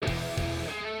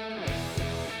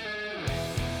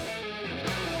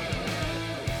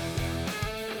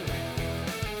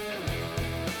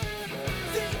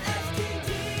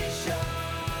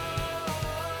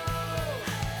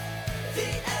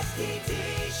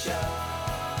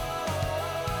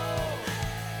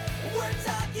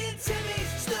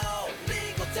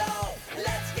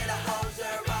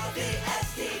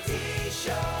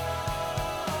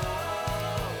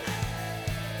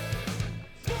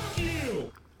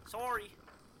Sorry.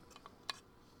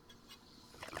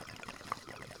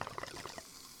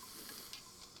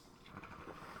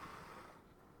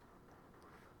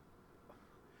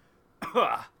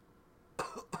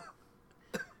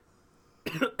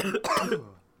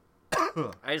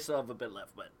 I still have a bit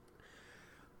left, but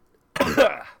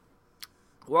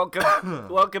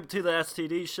welcome to the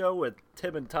STD show with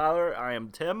Tim and Tyler. I am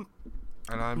Tim.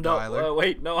 And I'm Tyler.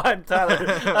 I'm Tyler.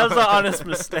 That was an honest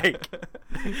mistake.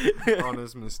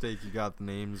 Honest mistake, you got the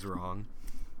names wrong.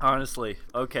 Honestly.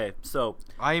 Okay, so.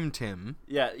 I am Tim.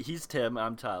 Yeah, he's Tim,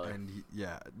 I'm Tyler. And,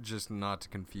 just not to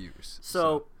confuse.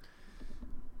 So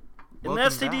in the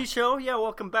STD show,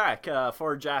 welcome back.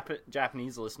 For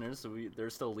Japanese listeners, they're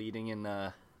still leading in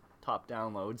top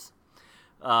downloads.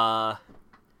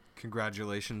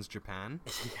 Congratulations, Japan.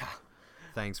 Yeah.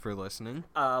 Thanks for listening.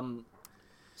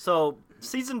 So,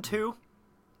 season 2,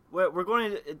 we're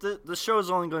going to... The show is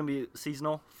only going to be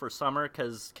seasonal for summer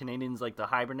because Canadians like to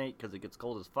hibernate because it gets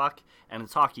cold as fuck, and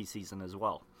it's hockey season as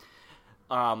well.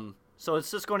 So it's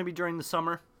just going to be during the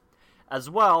summer, as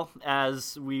well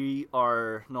as we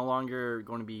are no longer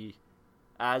going to be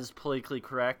as politically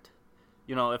correct.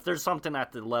 You know, if there's something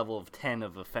at the level of 10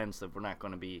 of offensive, we're not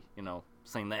going to be,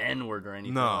 saying the N-word or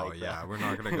anything like that. We're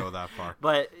not going to go that far.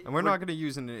 And we're not going to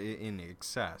use it in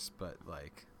excess, but,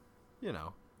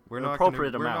 we're not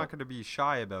going to be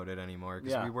shy about it anymore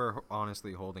because we were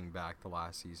honestly holding back the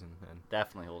last season. And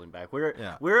definitely holding back.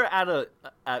 We're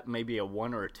at maybe a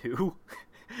 1 or a 2.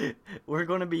 We're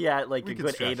going to be at a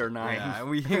good 8 or 9. Yeah,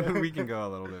 we can go a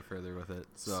little bit further with it.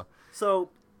 So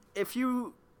if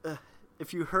you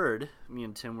heard, me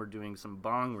and Tim were doing some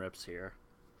bong rips here,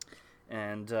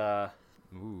 and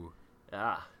ooh,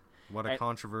 yeah, what a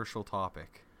controversial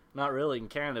topic. Not really in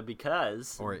Canada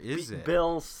because or is it?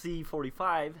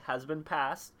 BillC45 has been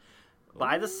passed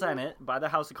by the Senate, by the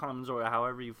House of Commons, or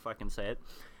however you fucking say it,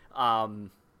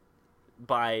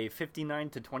 by 59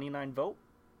 to 29 vote,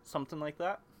 something like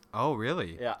that. Oh,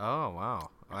 really? Yeah. Oh, wow.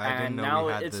 I didn't know now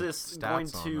we had it's just going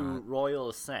to royal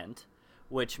assent,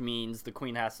 which means the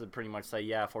Queen has to pretty much say,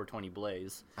 420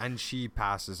 blaze. And she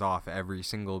passes off every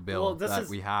single bill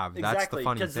we have. Exactly, that's the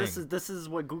funny thing. Because this is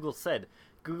what Google said.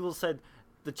 Google said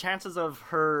the chances of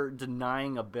her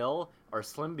denying a bill are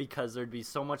slim because there'd be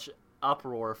so much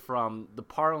uproar from the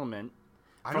Parliament.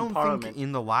 I don't think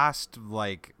in the last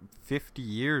 50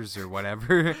 years or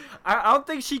whatever. I don't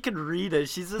think she can read it.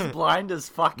 She's as blind as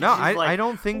fuck. No, I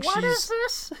don't think what is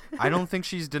this? I don't think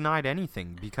she's denied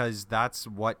anything because that's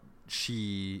what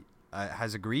she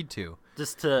has agreed to.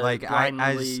 Just to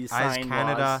blindly sign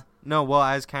Canada. Laws. No, well,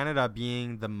 as Canada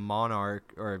being the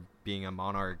monarch or being a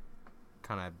monarch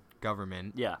kind of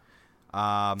government. Yeah.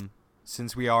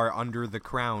 Since we are under the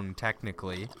crown,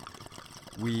 technically,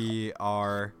 we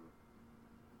are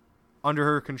under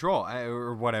her control,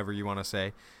 or whatever you want to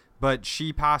say. But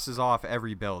she passes off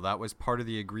every bill. That was part of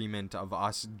the agreement of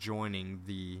us joining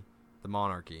the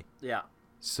monarchy. Yeah.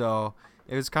 So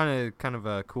it was kind of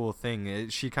a cool thing.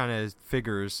 She kind of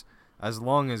figures as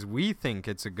long as we think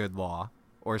it's a good law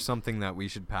or something that we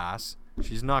should pass,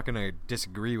 she's not going to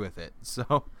disagree with it.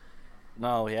 So.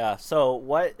 No, yeah. So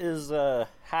what is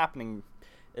happening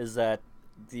is that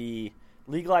the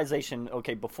legalization,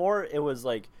 before it was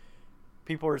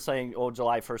people were saying,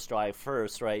 July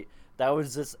 1st, right? That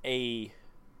was just a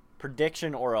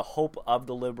prediction or a hope of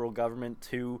the Liberal government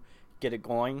to get it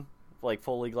going,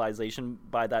 full legalization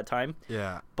by that time.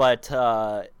 Yeah. But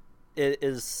it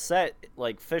is set,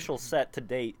 official set to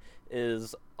date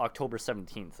is October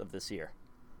 17th of this year.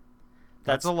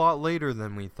 That's a lot later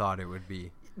than we thought it would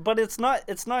be. But it's not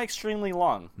extremely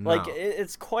long. No.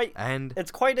 It's quite in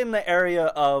the area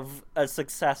of a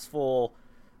successful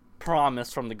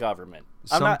promise from the government.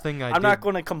 I'm not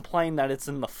going to complain that it's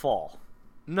in the fall.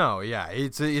 No, yeah,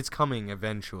 it's coming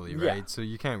eventually, right? Yeah. So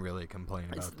you can't really complain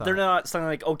about that. They're not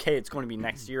saying it's going to be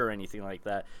next year or anything like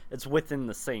that. It's within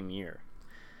the same year.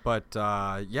 But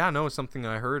something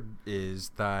I heard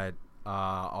is that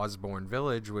Osborne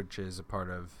Village, which is a part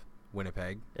of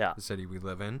Winnipeg, the city we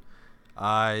live in,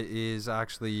 is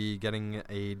actually getting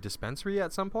a dispensary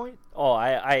at some point. Oh,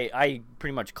 I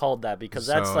pretty much called that because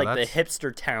that's the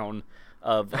hipster town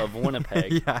of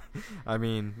Winnipeg. Yeah, I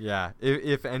mean, yeah.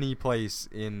 If any place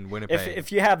in Winnipeg,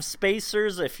 if you have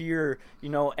spacers, if you're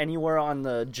anywhere on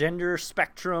the gender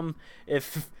spectrum,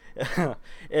 if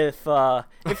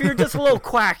you're just a little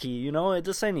quacky,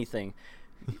 just anything,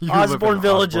 Osborne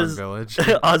Village is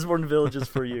Osborne Village is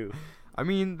for you. I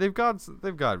mean, they've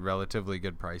got relatively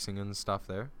good pricing and stuff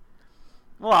there.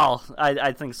 Well,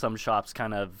 I think some shops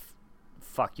kind of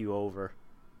fuck you over.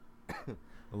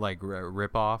 Like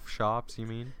rip-off shops, you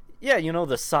mean? Yeah,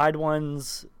 the side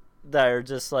ones that are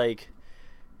just like,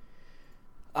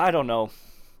 I don't know.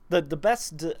 The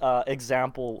best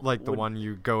example, like the one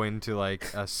you go into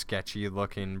like a sketchy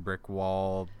looking brick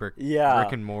wall, brick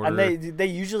and mortar, and they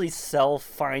usually sell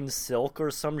fine silk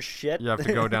or some shit. You have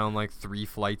to go down like 3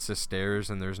 flights of stairs,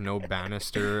 and there's no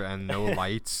banister and no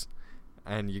lights,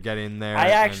 and you get in there.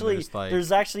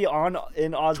 There's actually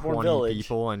in Osborne 20 Village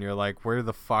people, and you're like, where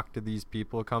the fuck did these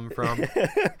people come from?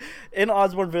 In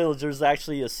Osborne Village, there's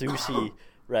actually a sushi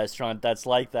restaurant that's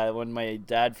like that. When my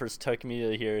dad first took me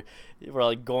to here, we're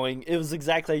like going, it was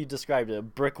exactly how you described it, a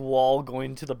brick wall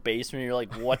going to the basement. You're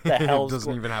like, what the hell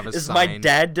doesn't even have a is sign. My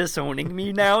dad disowning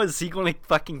me now? Is he going to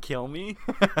fucking kill me?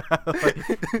 Like,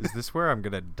 is this where I'm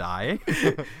gonna die?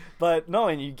 But no,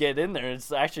 and you get in there,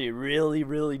 it's actually a really,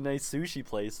 really nice sushi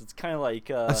place. It's kind of like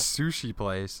a sushi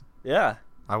place. Yeah,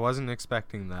 I wasn't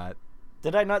expecting that.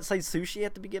 Did I not say sushi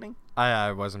at the beginning?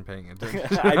 I wasn't paying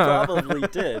attention. I probably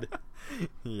did.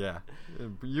 Yeah,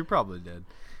 you probably did.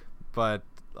 But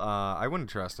I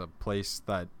wouldn't trust a place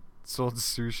that sold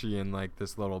sushi in like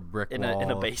this little brick wall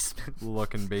in a basement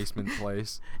looking basement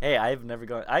place. Hey, I've never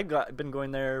gone. I've been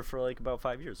going there for like about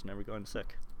 5 years. Never gone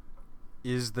sick.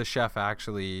 Is the chef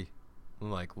actually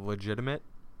like legitimate?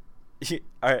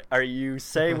 Are you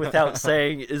saying without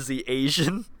saying, is he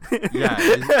Asian? Yeah.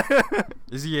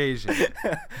 Is he Asian?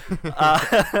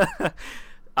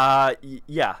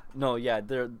 Yeah. No, yeah.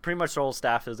 They're pretty much the whole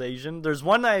staff is Asian. There's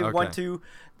one I went to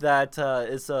that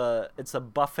it's a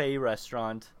buffet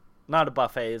restaurant. Not a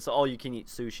buffet. It's all you can eat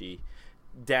sushi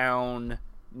down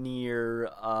near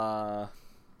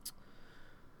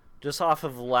just off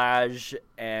of Lage,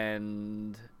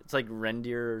 and it's like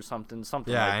Reindeer or something like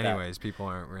that. Yeah, anyways, people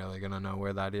aren't really going to know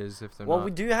where that is if they're not. Well,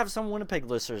 we do have some Winnipeg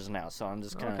listeners now, so I'm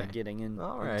just kind of getting into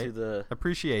the...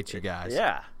 Appreciate you guys.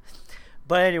 Yeah.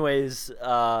 But anyways,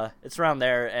 it's around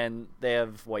there, and they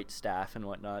have white staff and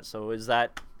whatnot, so is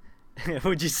that...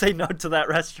 Would you say no to that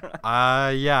restaurant?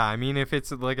 Yeah, I mean, if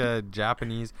it's like a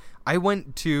Japanese... I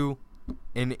went to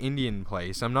an Indian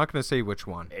place. I'm not going to say which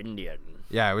one. Indian.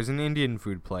 Yeah, it was an Indian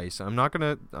food place. I'm not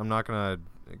gonna,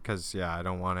 because yeah, I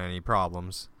don't want any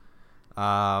problems.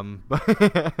 But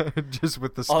just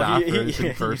with the staff or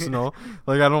anything personal.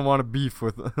 Like, I don't want to beef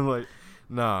with like,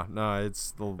 no,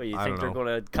 it's the. But you think they're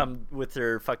gonna come with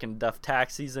their fucking Duff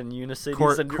taxis and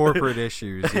Unicities and corporate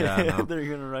issues? Yeah, no. They're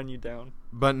gonna run you down.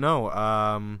 But no,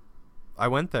 I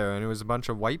went there and it was a bunch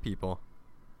of white people,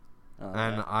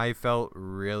 and I felt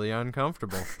really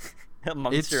uncomfortable.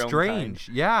 It's strange.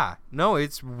 Yeah. No,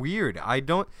 it's weird.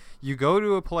 You go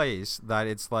to a place that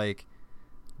it's like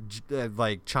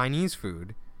Chinese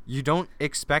food. You don't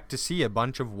expect to see a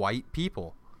bunch of white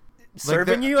people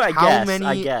serving you, I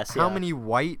guess. How many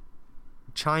white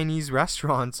Chinese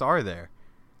restaurants are there?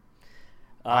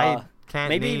 I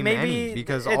can't name any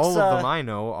because all of them I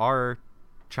know are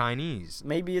Chinese.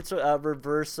 Maybe it's a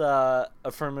reverse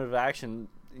affirmative action.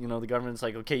 You know, the government's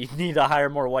like, okay, you need to hire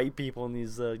more white people in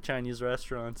these Chinese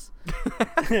restaurants.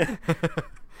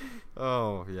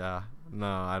 Oh, yeah. No,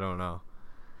 I don't know.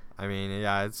 I mean,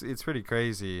 yeah, it's pretty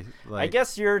crazy. Like, I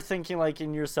guess you're thinking, like,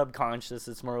 in your subconscious,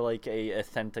 it's more like a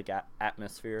authentic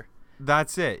atmosphere.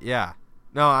 That's it, yeah.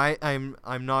 No,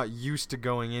 I'm not used to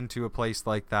going into a place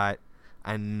like that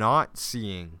and not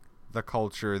seeing the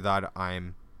culture that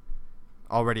I'm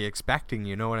already expecting,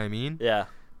 you know what I mean? Yeah.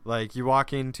 Like, you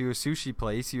walk into a sushi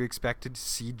place, you expected to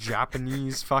see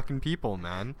Japanese fucking people,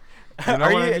 man. You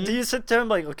know what I mean? Do you sit there and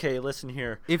like, okay, listen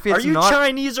here. Are you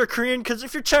Chinese or Korean? Because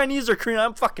if you're Chinese or Korean,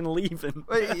 I'm fucking leaving.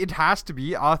 It has to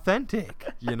be authentic,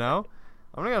 you know?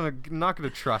 I'm not gonna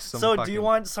trust someone. So, do you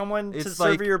want someone to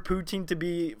serve your poutine to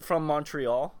be from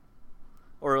Montreal?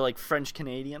 Or, like,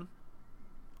 French-Canadian?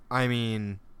 I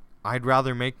mean, I'd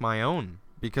rather make my own.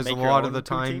 Because a lot of the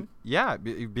time,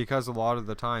 because a lot of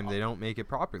the time they don't make it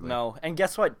properly. No, and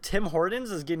guess what? Tim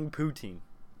Hortons is getting poutine.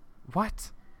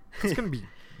 What? It's gonna be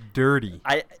dirty.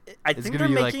 I think they're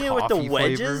making it with the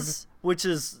wedges, which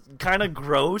is kind of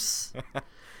gross.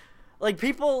 Like,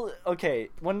 people, okay,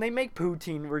 when they make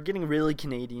poutine, we're getting really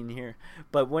Canadian here.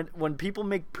 But when people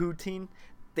make poutine,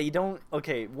 they don't.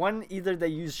 Okay, one, either they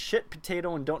use shit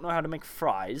potato and don't know how to make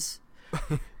fries.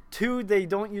 Two, they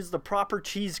don't use the proper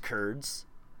cheese curds.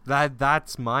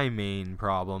 That's my main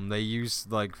problem. They use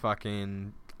like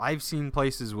fucking. I've seen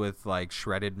places with like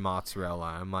shredded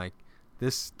mozzarella. I'm like,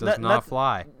 this does not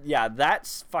fly. Yeah,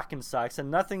 that's fucking sucks.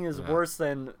 And nothing is worse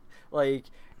than like,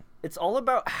 it's all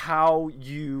about how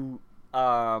you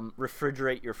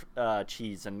refrigerate your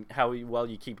cheese and how well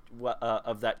you keep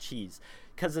of that cheese.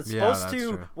 Because it's supposed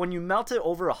to, when you melt it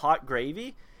over a hot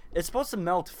gravy, it's supposed to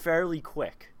melt fairly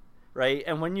quick. right?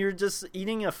 And when you're just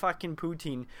eating a fucking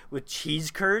poutine with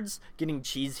cheese curds, getting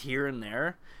cheese here and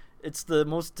there, it's the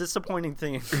most disappointing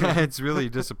thing. It's really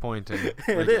disappointing.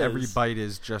 It is. Every bite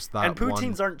is just that and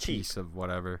poutines one aren't cheap. piece of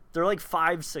whatever. They're like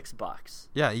 $5-6.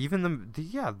 Yeah, even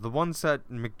the ones at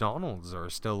McDonald's are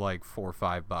still like $4 or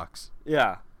 $5.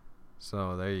 Yeah.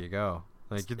 So there you go.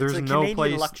 Like It's there's a no Canadian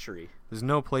place. luxury. There's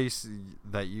no place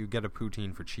that you get a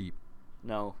poutine for cheap.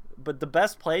 No, but the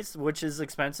best place, which is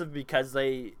expensive because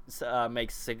they make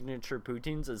signature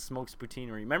poutines, is Smoke's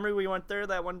Poutineery. Remember we went there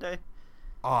that one day?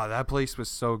 Oh, that place was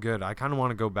so good. I kind of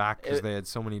want to go back because they had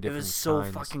so many different. It was so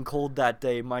kinds. fucking cold that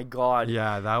day. My God.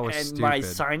 Yeah, that was and stupid. my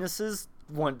sinuses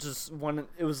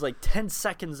it was like 10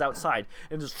 seconds outside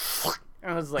and just.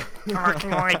 I was like,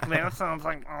 talking like this. I was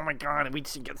like, oh my God, we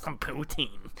should get some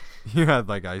poutine. You had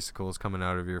like icicles coming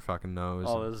out of your fucking nose.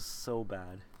 Oh, it was so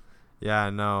bad.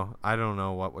 Yeah, no, I don't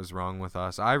know what was wrong with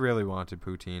us. I really wanted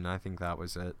poutine. I think that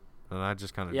was it, and I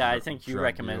just kind of I think you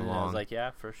recommended it. I was like, yeah,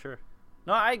 for sure.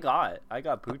 No, I got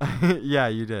poutine. Yeah,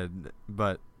 you did,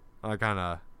 but I kind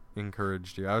of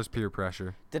encouraged you. I was peer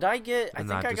pressure. Did I get? I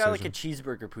think I got like a decision.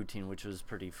 cheeseburger poutine, which was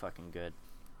pretty fucking good.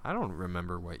 I don't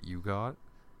remember what you got.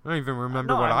 I don't even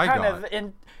remember no, what I'm I kind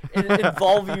got. of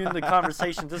involve you in the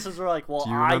conversation. This is where like, well,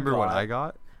 Do you remember what I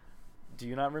got? Do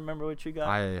you not remember what you got?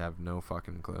 I have no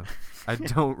fucking clue. I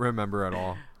don't remember at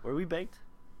all. Were we baked?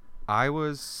 I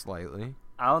was slightly.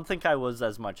 I don't think I was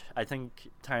as much. I think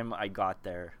time I got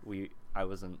there, I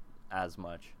wasn't as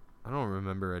much. I don't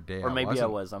remember a day. Or maybe I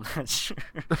was. I'm not sure.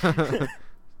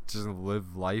 Just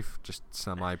live life, just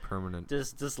semi-permanent.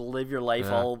 Just live your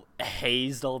life all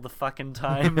hazed all the fucking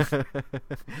time.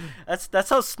 That's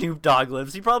how Snoop Dogg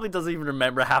lives. He probably doesn't even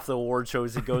remember half the award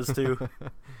shows he goes to.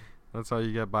 That's how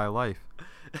you get by life.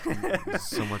 It's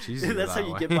so much easier. That's how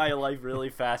you get by life really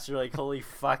fast. You're like, holy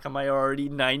fuck, am I already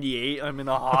 98? I'm in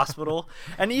a hospital.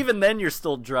 And even then, you're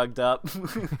still drugged up.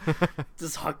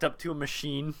 Just hooked up to a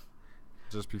machine.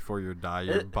 Just before you die,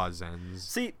 your buzz ends.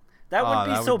 See, that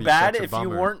would be so be bad such a if you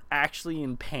bummer. weren't actually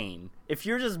in pain. If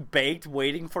you're just baked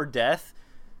waiting for death,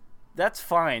 that's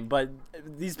fine. But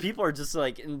these people are just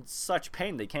like in such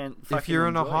pain they can't fucking If you're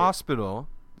in a enjoy it. hospital,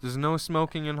 there's no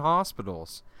smoking in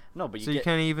hospitals. No, but You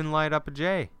can't even light up a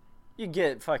J. You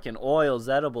get fucking oils,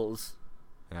 edibles.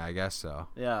 Yeah, I guess so.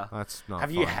 Yeah. That's not Have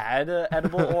fun. you had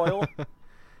edible oil?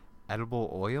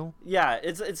 Edible oil? Yeah,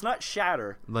 it's not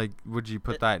shatter. Like, would you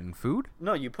put that in food?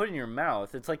 No, you put it in your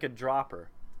mouth. It's like a dropper.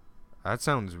 That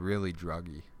sounds really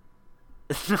druggy.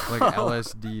 Like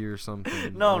LSD or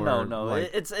something. No, or no. Like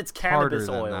it's harder cannabis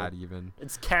than oil. that even.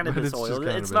 It's cannabis it's just oil.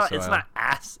 cannabis It's oil. not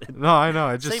acid. No, I know.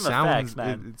 It just Same sounds. effects,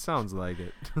 man. It sounds like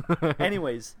it.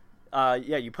 Anyways,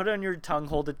 you put it on your tongue,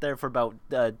 hold it there for about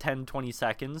 10, 20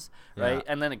 seconds, right? Yeah.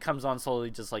 And then it comes on slowly,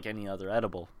 just like any other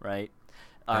edible, right?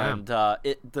 Damn.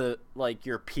 And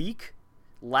your peak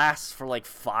lasts for like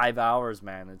 5 hours,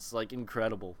 man. It's like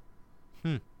incredible.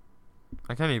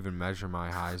 I can't even measure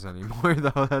my highs anymore,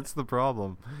 though. That's the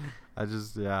problem. I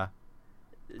just, yeah.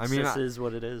 It is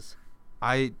what it is.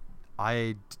 I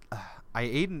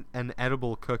ate an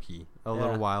edible cookie a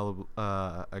little while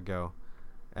ago,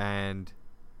 and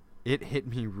it hit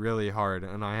me really hard,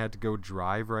 and I had to go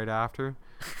drive right after.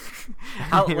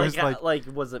 How, It was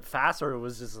was it fast, or it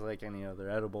was just like any other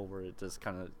edible where it just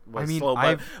kind of was I mean, slow?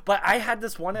 But I had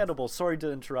this one edible. Sorry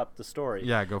to interrupt the story.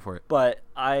 Yeah, go for it. But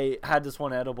I had this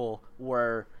one edible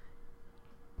where,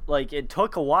 like, it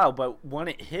took a while, but when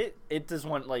it hit, it just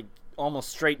went like almost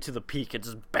straight to the peak. It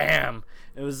just bam.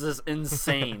 It was just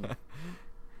insane.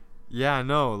 Yeah,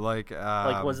 no, like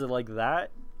was it like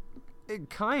that? it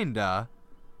kinda.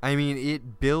 I mean,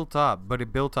 it built up, but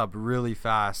it built up really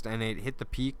fast, and it hit the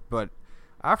peak. But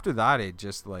after that, it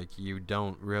just like you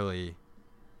don't really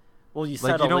Well, you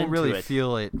like settle you don't into really it.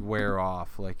 feel it wear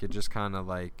off. Like it just kind of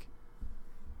like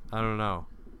I don't know.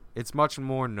 It's much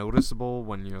more noticeable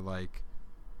when you're like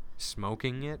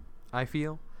smoking it. I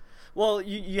feel. Well,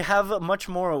 you have a much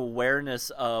more awareness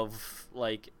of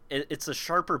like it's a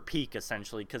sharper peak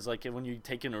essentially, because like when you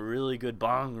take in a really good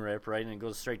bong rip, right, and it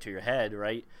goes straight to your head,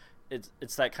 right.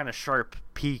 It's that kind of sharp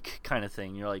peak kind of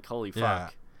thing. You're like, holy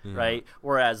fuck, Yeah. right?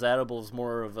 Whereas edible is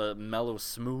more of a mellow,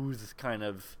 smooth kind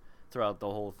of throughout the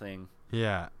whole thing.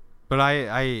 Yeah, but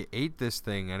I ate this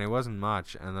thing and it wasn't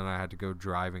much, and then I had to go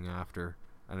driving after,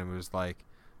 and it was like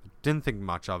didn't think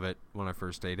much of it when I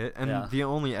first ate it, and the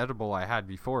only edible I had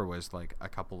before was like a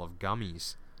couple of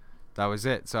gummies. That was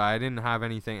it. So I didn't have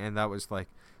anything, and that was like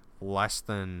less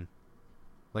than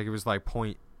like it was like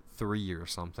 0.3 or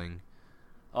something.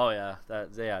 Oh yeah,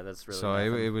 that's really. So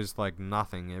nothing. it was like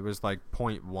nothing. It was like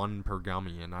 0.1 per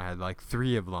gummy, and I had like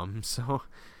 3 of them. So,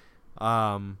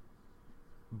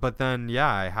 But then,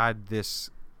 yeah, I had this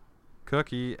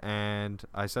cookie, and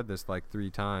I said this like 3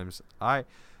 times. I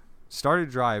started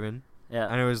driving,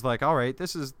 and it was like, all right,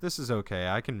 this is okay.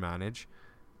 I can manage.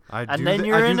 And then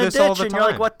you're in a ditch, and you're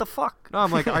like, what the fuck? No,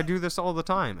 I'm like, I do this all the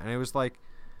time. And it was like,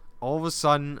 all of a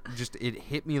sudden, just it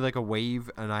hit me like a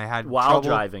wave, and I had while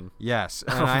driving. Yes,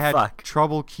 and I had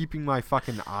trouble keeping my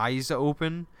fucking eyes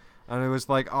open. And it was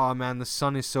like, oh man, the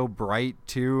sun is so bright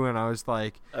too, and I was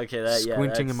like,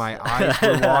 squinting, and my eyes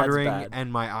were watering,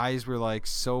 and my eyes were like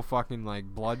so fucking like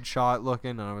bloodshot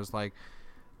looking, and I was like,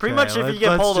 pretty much if you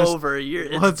get pulled over,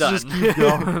 it's let's done. Just keep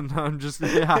going. I'm just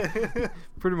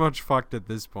pretty much fucked at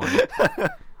this point.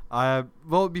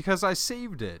 Well, because I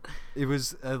saved it. It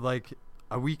was like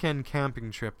a weekend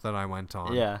camping trip that I went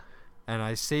on. Yeah, and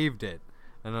I saved it,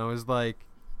 and I was like,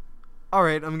 all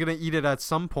right, I'm gonna eat it at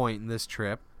some point in this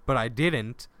trip. But I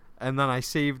didn't, and then I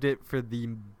saved it for the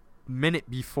minute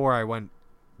before I went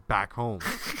back home.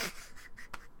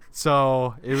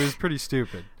 So it was pretty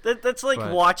stupid. That's like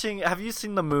watching. Have you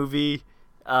seen the movie,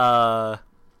 the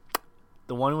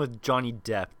one with Johnny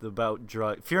Depp about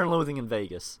Fear and Loathing in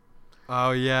Vegas?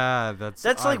 Oh yeah, that's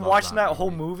like watching that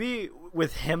whole movie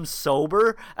with him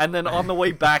sober, and then on the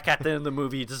way back at the end of the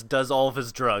movie, he just does all of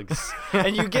his drugs,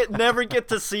 and you never get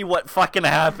to see what fucking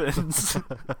happens.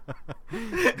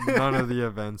 None of the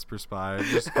events perspire,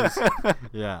 just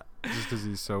because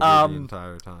he's sober the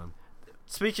entire time.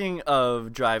 Speaking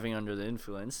of driving under the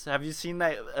influence, have you seen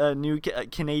that new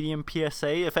Canadian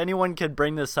PSA? If anyone could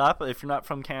bring this up, if you're not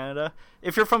from Canada,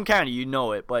 if you're from Canada, you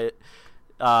know it, but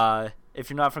if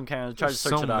you're not from Canada, try to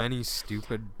search it up. So many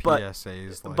stupid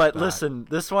PSAs like but that. listen,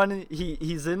 this one,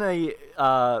 he's in a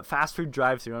fast food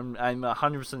drive-thru. I'm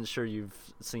 100% sure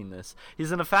you've seen this.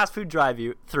 He's in a fast food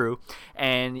drive-thru,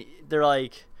 and they're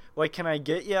like, what can I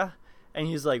get you? And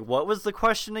he's like, what was the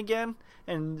question again?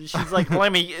 And she's like,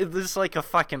 this is like a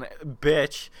fucking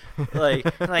bitch.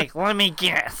 Like, let me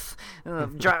guess.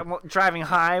 Driving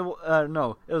high?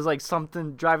 No, it was like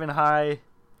something driving high.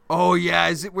 Oh yeah,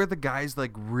 is it where the guy's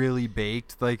like really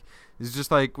baked? Like he's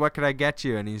just like, what could I get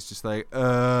you? And he's just like,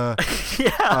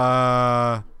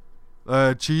 cheeseburger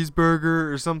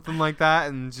or something like that.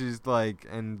 And she's like,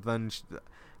 and then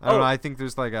I don't know. I think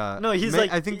there's like a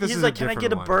I think this is like, can I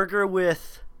get a burger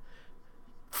with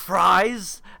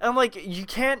fries? And I'm like, you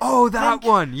can't. Oh, that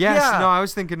one. Yes. Yeah. No, I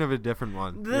was thinking of a different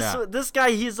one. This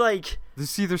guy, he's like,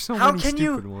 see, there's so many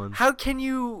stupid ones. How can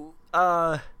you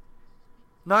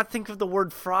not think of the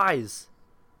word fries?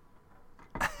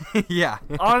 Yeah.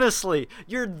 Honestly,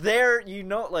 you're there, you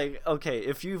know, like, okay,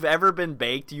 if you've ever been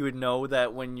baked, you would know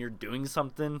that when you're doing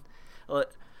something,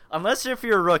 unless if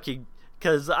you're a rookie,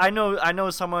 because I know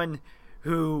someone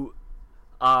who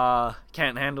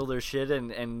can't handle their shit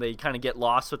and they kind of get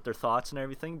lost with their thoughts and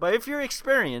everything. But if you're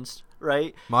experienced,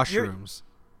 right? Mushrooms.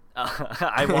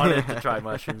 I wanted to try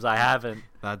mushrooms. I haven't.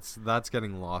 That's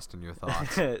getting lost in your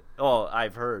thoughts. Oh,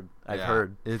 I've heard.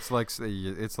 It's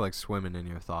like swimming in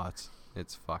your thoughts.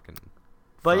 It's fucking.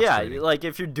 But yeah, like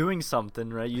if you're doing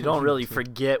something, right, you don't really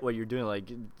forget what you're doing.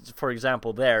 Like, for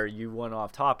example, there you went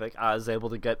off topic. I was able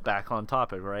to get back on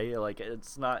topic, right? Like,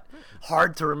 it's not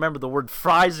hard to remember the word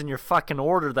fries in your fucking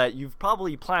order that you've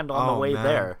probably planned on the way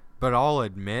there. But I'll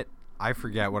admit, I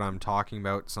forget what I'm talking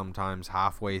about sometimes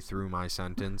halfway through my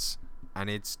sentence, and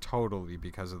it's totally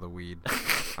because of the weed,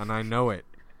 and I know it.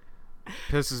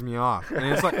 Pisses me off, and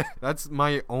it's like that's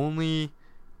my only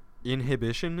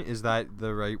inhibition. Is that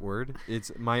the right word?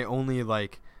 It's my only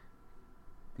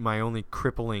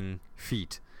crippling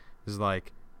feat is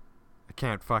like I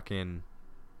can't fucking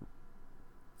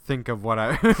think of what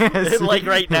I like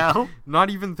right now. Not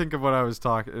even think of what I was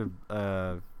talking.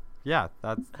 Yeah,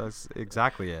 that's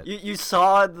exactly it. You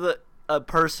saw a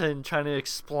person trying to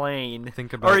explain.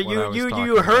 Think about what I was you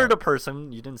heard about. A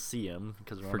person. You didn't see him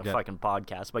because we're on a fucking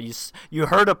podcast. But you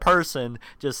heard a person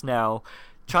just now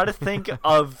try to think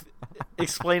of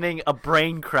explaining a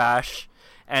brain crash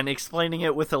and explaining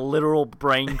it with a literal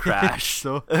brain crash.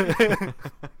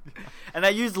 And I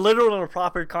use literal in a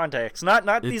proper context, not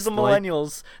these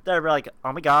millennials that are like,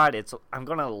 oh my god, I'm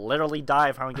gonna literally die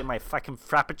if I don't get my fucking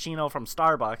frappuccino from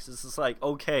Starbucks. It's just like,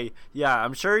 okay, yeah,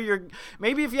 I'm sure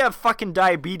maybe if you have fucking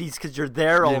diabetes because you're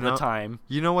there all the time.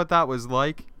 You know what that was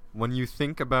like? When you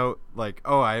think about, like,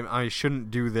 oh, I shouldn't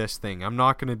do this thing. I'm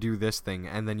not going to do this thing.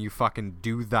 And then you fucking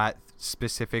do that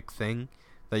specific thing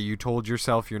that you told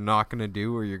yourself you're not going to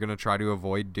do or you're going to try to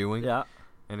avoid doing. Yeah.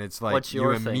 And it's like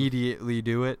you immediately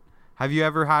do it. Have you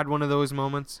ever had one of those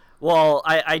moments? Well,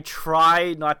 I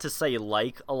try not to say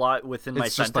like a lot within my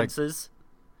sentences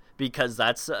because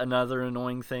that's another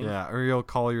annoying thing. Yeah, or you'll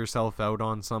call yourself out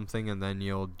on something and then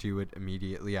you'll do it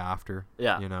immediately after.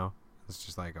 Yeah. You know? It's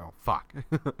just like, oh fuck.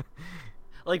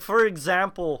 Like, for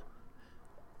example,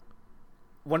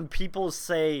 when people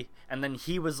say, and then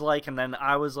he was like, and then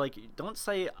I was like, don't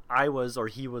say I was or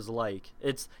he was like.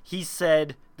 It's he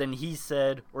said, then he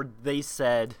said, or they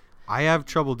said. I have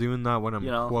trouble doing that when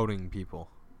I'm quoting people.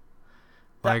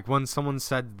 Like when someone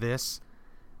said this,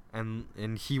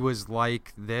 and he was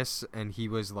like this, and he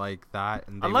was like that,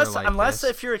 and they were like unless this.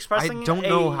 If you're expressing, I don't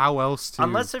know how else to.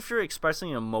 Unless if you're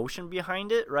expressing an emotion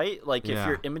behind it, right? Like if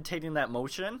you're imitating that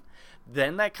motion,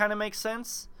 then that kind of makes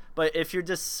sense. But if you're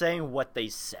just saying what they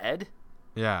said,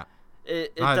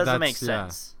 it doesn't make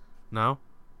sense. No.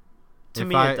 To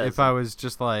me, it doesn't. If I was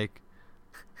just like,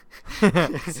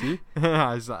 see,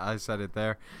 I said it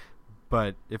there.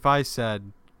 But if I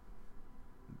said,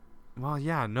 well,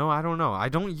 yeah, no, I don't know. I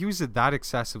don't use it that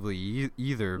excessively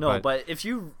either. No, but if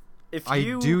I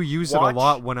do use it a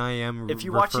lot when I am if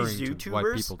you watch these referring YouTubers, to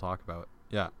what people talk about.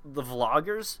 Yeah. The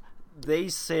vloggers, they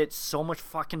say it so much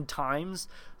fucking times.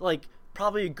 Like,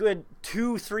 probably a good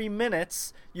 2-3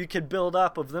 minutes you could build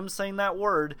up of them saying that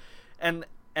word. And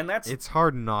that's... It's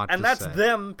hard not to say. And that's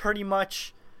them pretty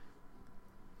much...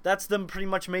 That's them pretty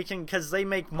much making, because they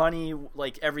make money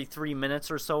like every 3 minutes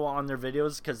or so on their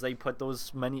videos, because they put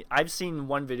those many. I've seen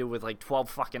one video with like 12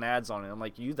 fucking ads on it. I'm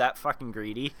like, you that fucking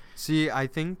greedy? See, I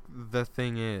think the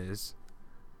thing is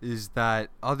that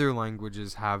other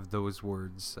languages have those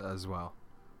words as well.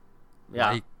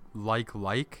 Yeah. Like.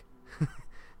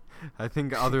 I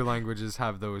think other languages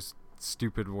have those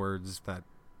stupid words that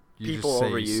you people just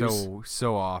say overuse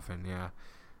so often. Yeah.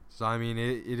 So I mean,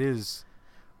 it is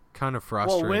kind of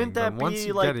frustrating. Well, wouldn't that once be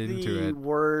you like get into the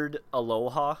word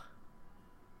aloha?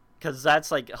 Because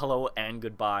that's like hello and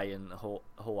goodbye in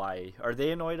Hawaii. Are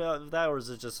they annoyed of that, or is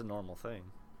it just a normal thing?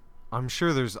 I'm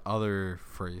sure there's other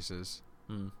phrases.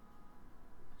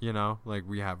 You know, like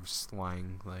we have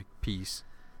slang like peace.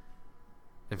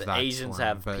 If the that's Asians slang,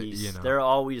 have but, peace. You know. They're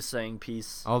always saying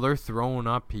peace. Oh, they're throwing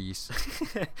up peace.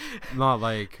 Not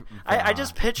like I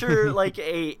just picture like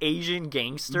a Asian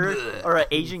gangster or an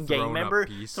Asian gang member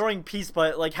throwing peace,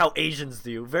 but like how Asians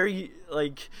do, very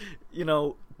like, you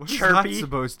know, what chirpy. Is that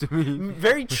supposed to mean?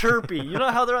 Very chirpy. You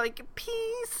know how they're like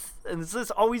peace, and it's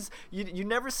just always you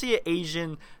never see an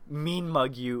Asian mean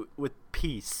mug you with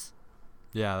peace.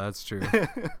 Yeah, that's true.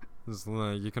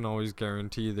 You can always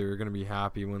guarantee they're going to be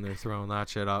happy when they're throwing that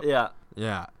shit up. Yeah.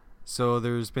 Yeah. So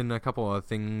there's been a couple of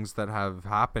things that have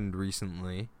happened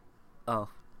recently. Oh.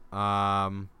 I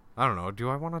don't know. Do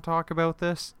I want to talk about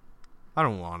this? I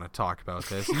don't want to talk about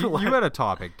this. You had a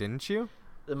topic, didn't you?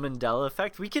 The Mendela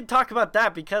effect. We could talk about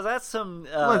that because that's some.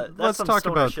 Let's talk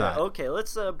about that. Okay,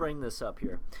 let's bring this up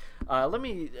here. Let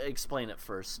me explain it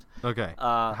first. Okay.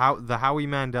 The Howie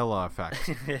Mandela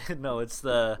effect. No, it's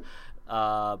the.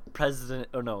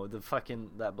 President,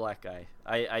 that black guy.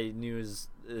 I knew his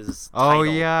title. Oh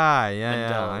yeah,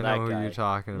 Mandela, I know who you're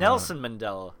talking about. Nelson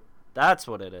Mandela. That's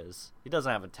what it is. He doesn't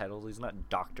have a title. He's not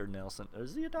Dr. Nelson. Or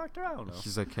is he a doctor? I don't know.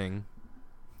 He's a king.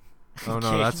 Oh no,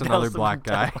 King that's another Nelson black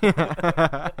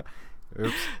Mandela. guy.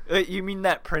 Oops. Wait, you mean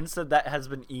that prince that has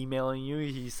been emailing you?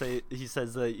 He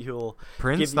says that he'll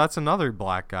Prince. That's another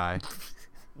black guy.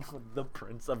 The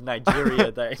Prince of Nigeria.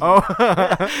 That's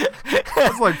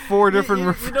like 4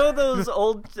 different. You know those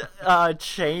old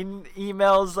chain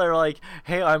emails that are like,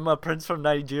 "Hey, I'm a prince from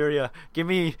Nigeria. Give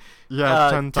me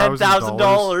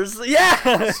 $10,000.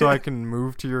 Yeah, so I can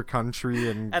move to your country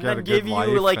and get then a give good you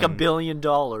life like $1 and, billion.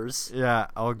 Yeah,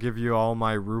 I'll give you all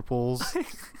my ruples.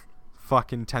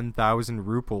 Fucking 10,000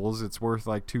 ruples. It's worth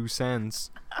like 2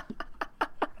 cents.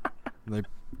 They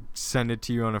send it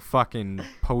to you on a fucking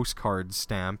postcard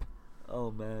stamp.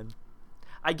 Oh man,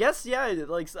 I guess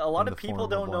like a lot of people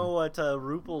don't know what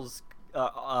ruples,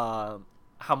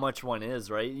 how much one is,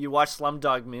 right? You watch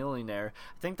Slumdog Millionaire.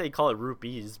 I think they call it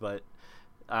rupees, but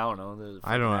I don't know.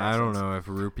 I don't know if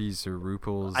rupees or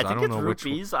ruples. I think don't it's know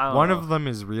rupees. Which one of them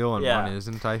is real and one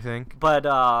isn't. I think. But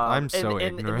I'm so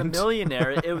ignorant. In the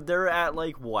Millionaire, they're at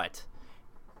like what,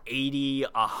 80,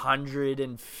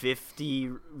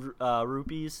 150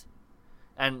 rupees,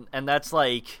 and that's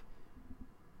like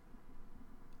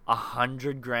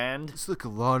 100 grand. It's like a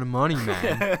lot of money,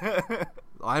 man.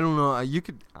 I don't know. You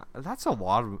could. That's a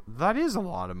lot of. That is a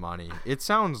lot of money. It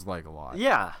sounds like a lot.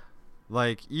 Yeah.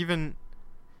 Like even.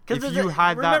 If Because you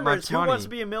had that much it's Who money, Wants to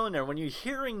Be a Millionaire? When you're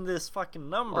hearing this fucking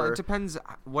number, well, it depends.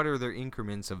 What are their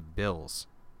increments of bills?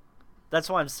 That's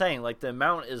what I'm saying. Like the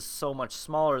amount is so much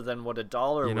smaller than what a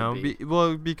dollar would be.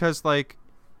 Because like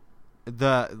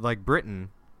Britain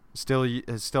still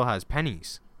has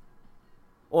pennies.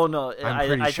 Oh no, I'm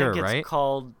pretty sure, think it's right?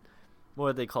 called.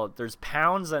 What do they call it? There's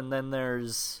pounds, and then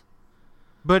there's.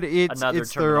 But it's another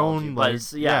it's their terminology, own but like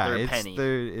it's, yeah, their it's penny.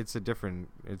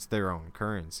 it's their own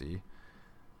currency.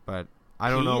 But I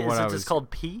don't know what Is I it was just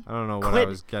called P? I don't know what I Quid.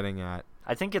 was getting at.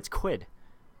 I think it's quid.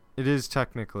 It is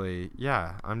technically,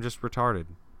 yeah, I'm just retarded.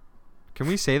 Can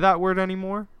we say that word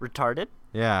anymore? Retarded?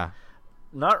 Yeah.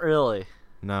 Not really.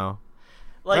 No.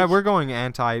 Like Yeah, we're going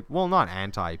not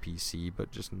anti-PC,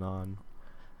 but just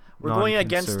we're going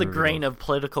against the grain of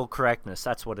political correctness.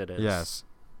 That's what it is. Yes.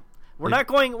 We're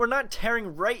not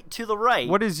tearing right to the right.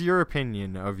 What is your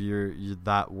opinion of your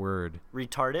that word?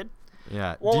 Retarded?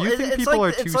 Yeah. Well, do you think it's people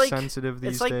like, are too sensitive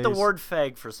these days? It's like the word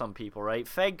fag for some people, right?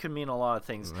 Fag could mean a lot of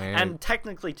things. And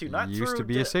technically, too. Not it used to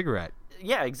be a cigarette.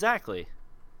 Yeah, exactly.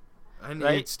 And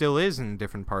right? it still is in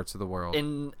different parts of the world.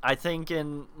 I think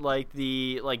in like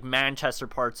Manchester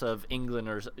parts of England,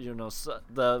 or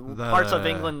the parts of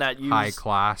England that use high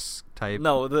class type.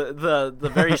 No,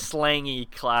 the very slangy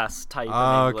class type.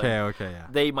 Oh, in England, okay, yeah.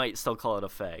 They might still call it a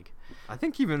fag. I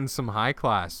think even some high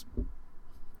class.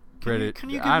 Can you give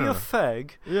me a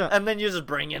fag? Yeah. And then you just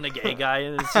bring in a gay guy,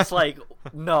 and it's just like,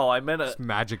 no, I meant It's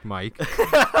Magic Mike.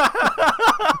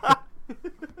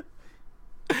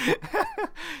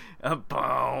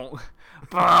 Boom.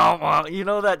 You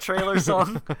know that trailer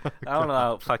song? I don't know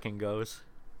how it fucking goes.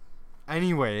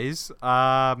 Anyways,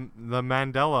 the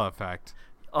Mandela effect.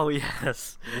 Oh,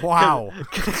 yes. Wow.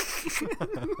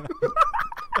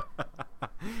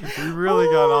 We really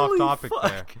got off topic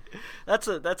there. That's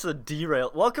a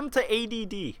derail. Welcome to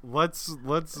ADD. Let's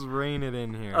rein it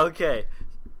in here. Okay.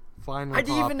 Final I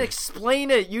didn't even topic.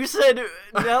 explain it. You said,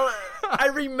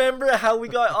 I remember how we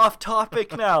got off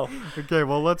topic now. Okay,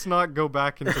 well, let's not go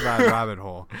back into that rabbit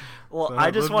hole. Well, So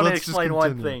I just want to let's explain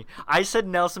one continue. thing. I said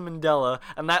Nelson Mandela,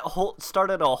 and that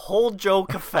started a whole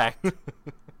joke effect.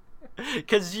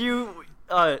 Because you,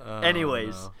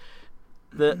 anyways, no.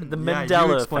 the Yeah, Mandela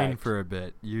you explain effect. for a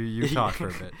bit. You talk for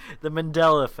a bit. The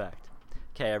Mandela effect.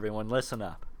 Okay, everyone, listen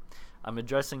up. I'm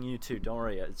addressing you too. Don't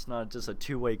worry. It's not just a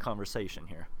two-way conversation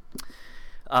here.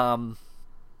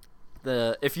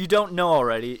 If you don't know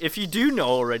already, if you do know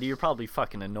already, you're probably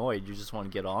fucking annoyed. You just want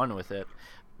to get on with it.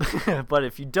 But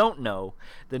if you don't know,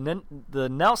 the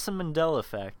Nelson Mandela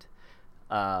effect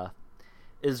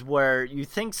is where you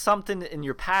think something in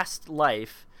your past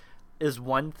life is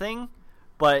one thing,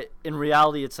 but in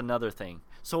reality it's another thing.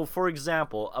 So, for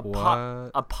example,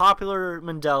 a popular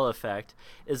Mandela effect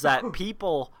is that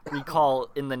people recall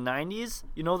in the 90s,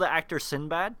 you know the actor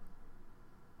Sinbad?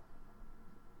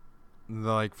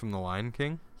 Like from The Lion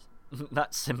King?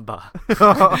 Not Simba. Is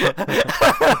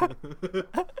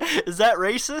that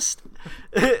racist?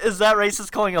 Is that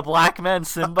racist calling a black man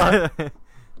Simba?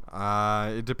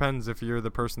 It depends if you're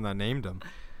the person that named him.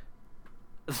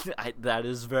 That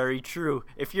is very true.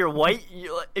 If you're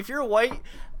white,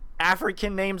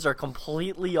 African names are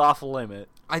completely off limit.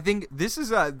 I think this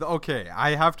is okay.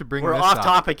 I have to bring We're this off up.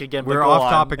 topic again. We're but go off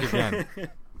on. topic again.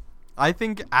 I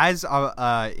think as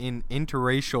an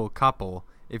interracial couple,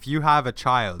 if you have a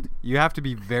child, you have to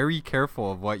be very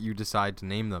careful of what you decide to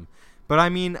name them. But I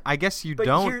mean, I guess you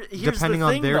don't, here's depending the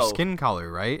on thing, their though. skin color,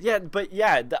 right? Yeah, but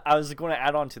yeah, I was going to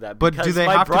add on to that. But do because they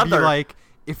my have brother, to be like,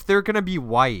 if they're gonna be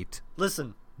white?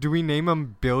 Listen. Do we name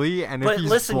him Billy? And But if he's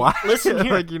listen, black, listen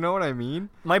here. like, you know what I mean?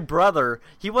 My brother,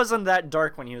 he wasn't that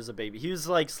dark when he was a baby. He was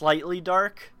like slightly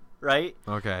dark, right?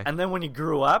 Okay. And then when he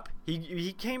grew up,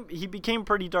 he became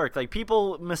pretty dark. Like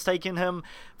people mistaken him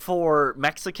for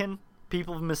Mexican.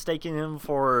 People mistaken him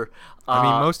for I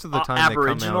mean, most of the time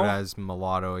Aboriginal, they come out as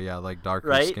mulatto, yeah, like darker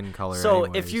right? skin color. So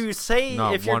anyways. if you say,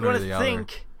 Not if you're one or going the to other.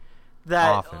 think that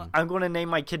Often. I'm going to name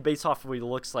my kid based off of what he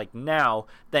looks like now,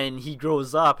 then he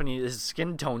grows up and his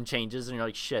skin tone changes, and you're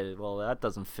like, shit, well, that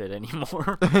doesn't fit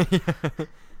anymore. I'm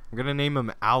gonna name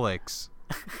him Alex.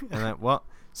 And then, well,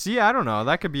 see, I don't know.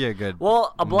 That could be a good.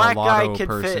 Well, a black guy mulatto could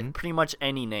person. fit pretty much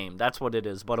any name. That's what it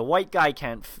is. But a white guy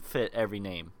can't fit every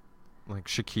name. Like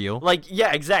Shaquille. Like,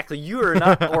 yeah, exactly. You are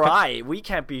not, or I. We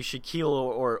can't be Shaquille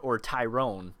or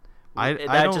Tyrone. I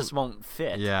That don't, just won't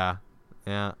fit. Yeah,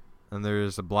 yeah. And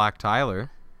there's a Black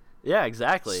Tyler. Yeah,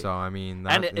 exactly. So I mean,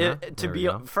 that, And to there we be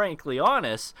go. frankly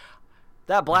honest,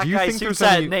 that black Do you guy think suits there's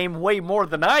that any- name way more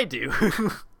than I do.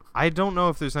 I don't know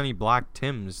if there's any Black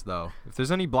Tims though. If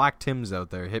there's any Black Tims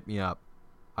out there, hit me up.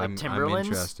 Like I'm Timberlands,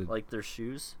 interested. like their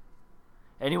shoes.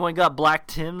 Anyone got black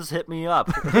Tims? Hit me up.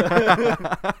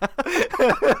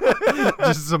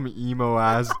 Just some emo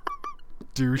ass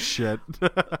douche shit.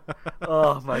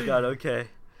 Oh my god. Okay.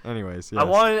 Anyways, yes. I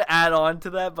wanted to add on to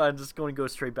that, but I'm just going to go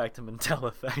straight back to Mendela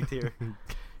effect here,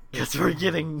 because we're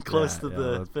getting close to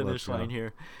the let's finish go. line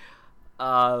here.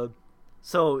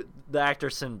 So the actor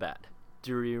Sinbad.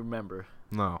 Do you remember?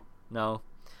 No. No.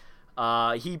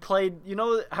 He played.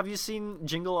 Have you seen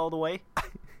Jingle All the Way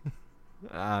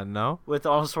No. with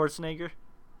Arnold Schwarzenegger?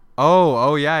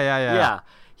 Oh, yeah. Yeah.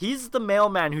 He's the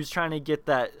mailman who's trying to get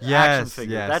that action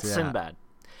figure. That's Sinbad.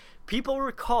 People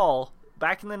recall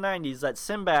back in the 90s that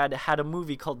Sinbad had a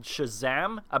movie called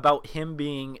Shazam about him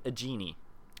being a genie.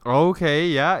 Okay,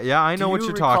 yeah, I know what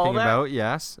you're talking that? about.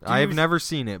 Yes, I've never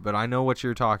seen it, but I know what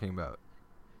you're talking about.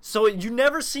 So you've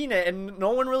never seen it, and no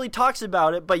one really talks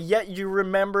about it, but yet you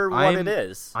remember what it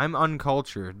is. I'm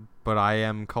uncultured, but I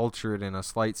am cultured in a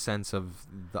slight sense of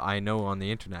I know on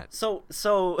the internet. So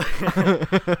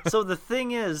the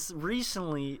thing is,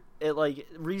 recently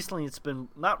it's been,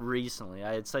 not recently,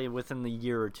 I'd say within the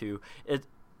year or two,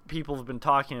 people have been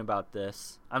talking about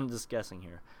this. I'm just guessing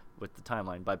here with the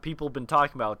timeline, but people have been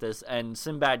talking about this, and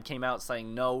Sinbad came out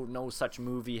saying no such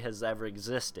movie has ever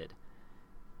existed.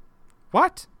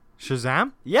 What?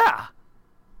 Shazam? Yeah.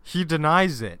 He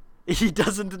denies it. He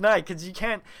doesn't deny, because you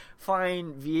can't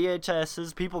find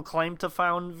VHSs. People claim to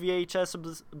found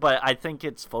VHSs, but I think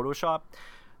it's Photoshop.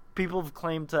 People have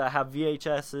claimed to have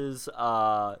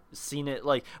VHSs, seen it,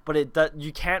 but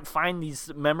you can't find these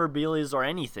memorabilias or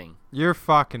anything. You're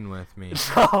fucking with me.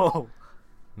 No.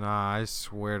 Nah, I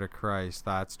swear to Christ,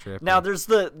 that's trippy. Now there's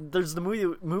the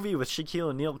movie with Shaquille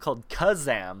O'Neal called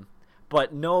Kazam,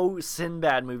 but no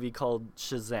Sinbad movie called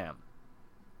Shazam.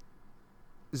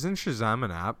 Isn't Shazam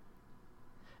an app?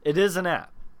 It is an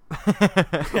app.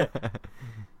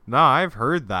 No, I've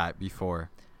heard that before.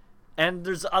 And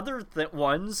there's other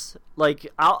ones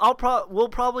like we'll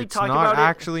probably talk about it. It's not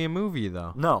actually a movie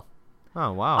though. No.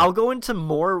 Oh wow. I'll go into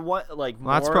more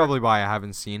That's probably why I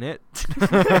haven't seen it.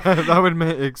 That would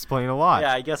explain a lot.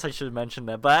 Yeah, I guess I should have mentioned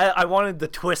that, but I wanted the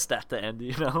twist at the end,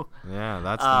 Yeah,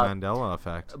 that's the Mandela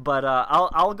effect. But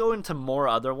I'll go into more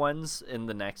other ones in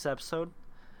the next episode.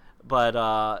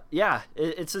 But yeah,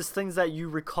 it's just things that you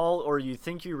recall or you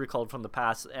think you recalled from the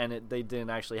past, and they didn't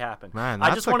actually happen. Man,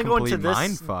 that's I just want to go into this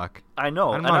mindfuck. I know,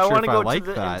 I'm and not I sure want to go like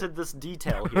into this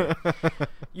detail here.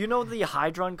 You know the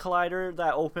Hadron Collider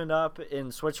that opened up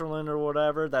in Switzerland or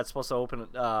whatever? That's supposed to open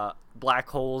black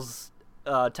holes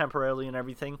temporarily and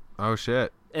everything. Oh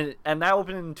shit! And that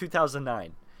opened in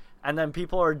 2009, and then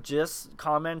people are just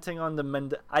commenting on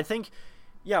the I think.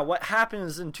 Yeah, what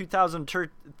happens in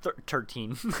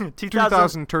 2013?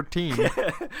 2013.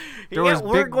 There was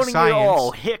we're big going to science. get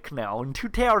all hick now. In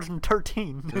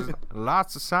 2013. There's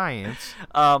lots of science.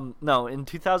 No, in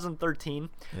 2013.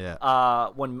 Yeah.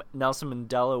 When Nelson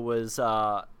Mandela was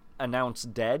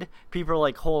announced dead, people are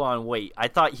like, "Hold on, wait. I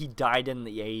thought he died in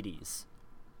the 80s."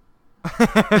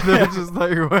 They're just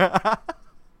like.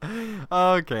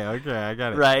 Okay, I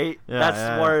got it. Right? Yeah,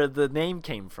 that's where the name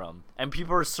came from. And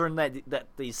people are certain that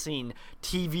they've seen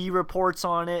TV reports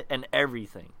on it and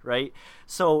everything, right?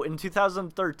 So in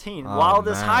 2013, while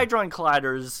this Hadron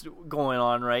Collider is going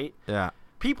on, right? Yeah.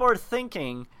 People are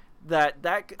thinking that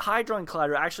Hadron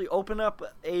Collider actually opened up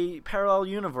a parallel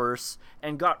universe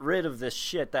and got rid of this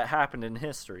shit that happened in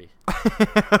history.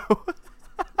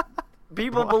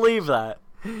 People believe that.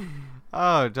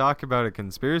 Oh, talk about a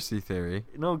conspiracy theory.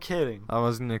 No kidding. I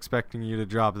wasn't expecting you to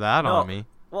drop that on me.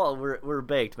 Well, we're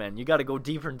baked, man. You got to go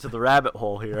deeper into the rabbit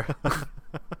hole here.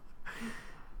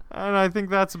 And I think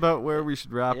that's about where we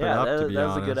should wrap it up, to be honest. Yeah, that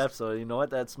was a good episode. You know what?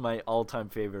 That's my all-time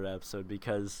favorite episode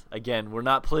because, again, we're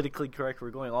not politically correct. We're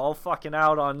going all fucking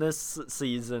out on this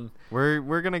season. We're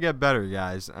going to get better,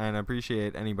 guys, and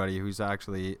appreciate anybody who's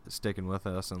actually sticking with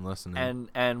us and listening.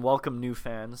 And welcome new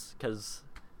fans because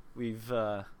we've...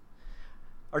 our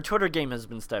Twitter game has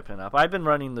been stepping up. I've been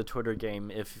running the Twitter game,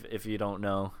 if you don't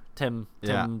know. Tim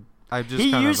he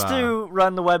used to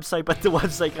run the website, but the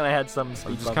website kind of had some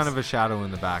speed bumps. Just kind of a shadow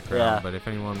in the background, but if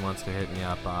anyone wants to hit me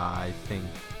up, I think...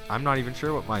 I'm not even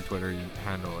sure what my Twitter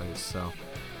handle is, so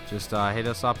just hit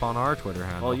us up on our Twitter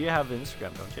handle. Well, you have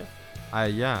Instagram, don't you?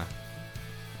 Yeah.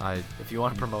 If you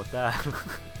want to promote that.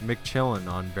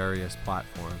 McChillin on various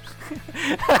platforms.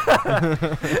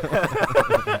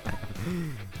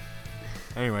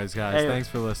 Anyways, guys, thanks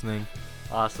for listening.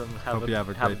 Awesome. Hope you have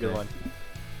a great day. One.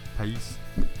 Peace.